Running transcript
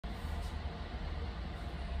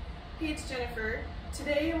Hey, it's Jennifer.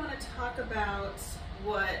 Today I want to talk about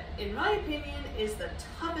what, in my opinion, is the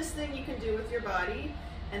toughest thing you can do with your body,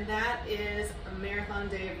 and that is a marathon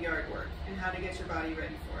day of yard work and how to get your body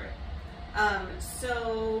ready for it.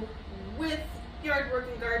 So with yard work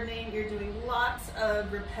and gardening, you're doing lots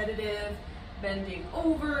of repetitive bending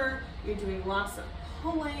over, you're doing lots of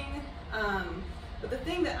pulling, but the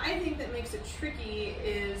thing that I think that makes it tricky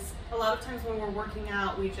is a lot of times when we're working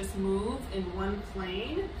out, we just move in one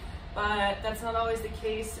plane, but that's not always the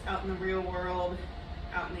case out in the real world,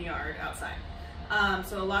 out in the yard, outside.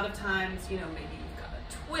 So a lot of times, maybe you've got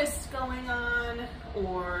a twist going on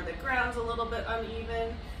or the ground's a little bit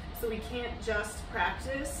uneven, so we can't just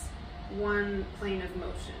practice one plane of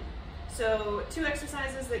motion. So 2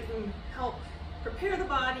 exercises that can help prepare the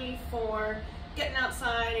body for getting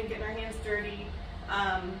outside and getting our hands dirty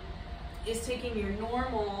is taking your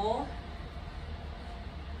normal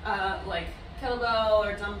like kettlebell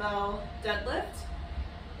or dumbbell deadlift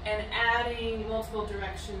and adding multiple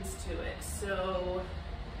directions to it. So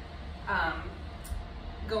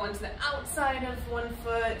going to the outside of one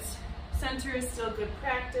foot. Center is still good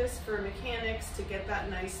practice for mechanics to get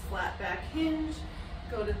that nice flat back hinge.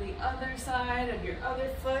 Go to the other side of your other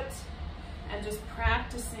foot and just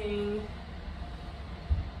practicing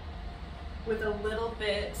with a little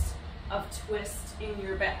bit of twist in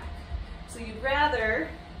your back. So you'd rather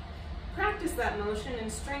practice that motion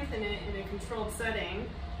and strengthen it in a controlled setting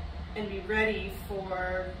and be ready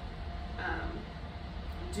for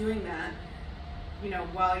doing that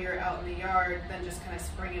while you're out in the yard, then just kind of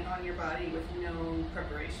spring it on your body with no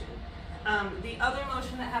preparation. The other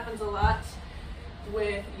motion that happens a lot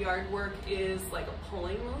with yard work is like a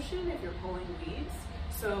pulling motion if you're pulling weeds.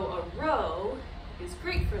 So a row is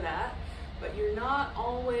great for that, but you're not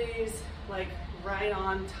always like right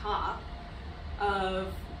on top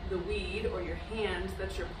of the weed or your hand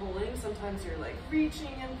that you're pulling. Sometimes you're like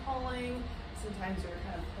reaching and pulling, sometimes you're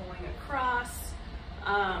kind of pulling across.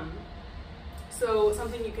 So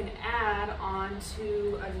something you can add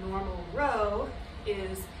onto a normal row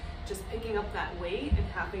is just picking up that weight and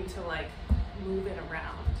having to like move it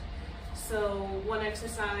around. So one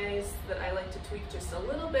exercise that I like to tweak just a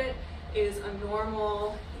little bit is a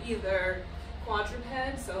normal either quadruped,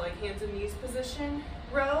 so like hands and knees position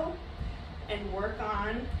row, and work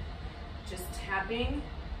on just tapping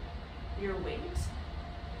your weight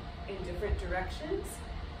in different directions.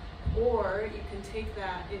 Or you can take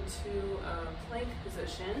that into a plank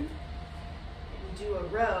position and do a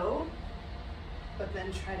row, but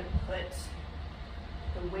then try to put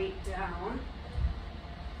the weight down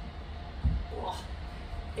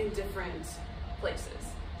in different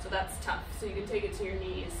places. So that's tough. So you can take it to your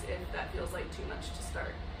knees if that feels like too much to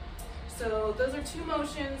start. So those are 2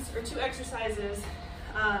 motions or 2 exercises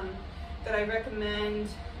that I recommend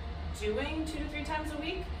doing 2 to 3 times a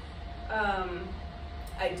week.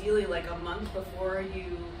 Ideally like a month before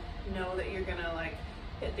you know that you're gonna like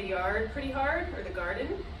hit the yard pretty hard or the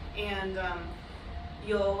garden, and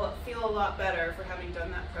you'll feel a lot better for having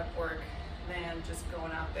done that prep work than just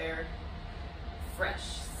going out there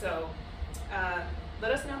fresh. So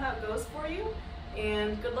let us know how it goes for you,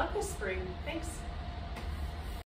 and good luck this spring. Thanks.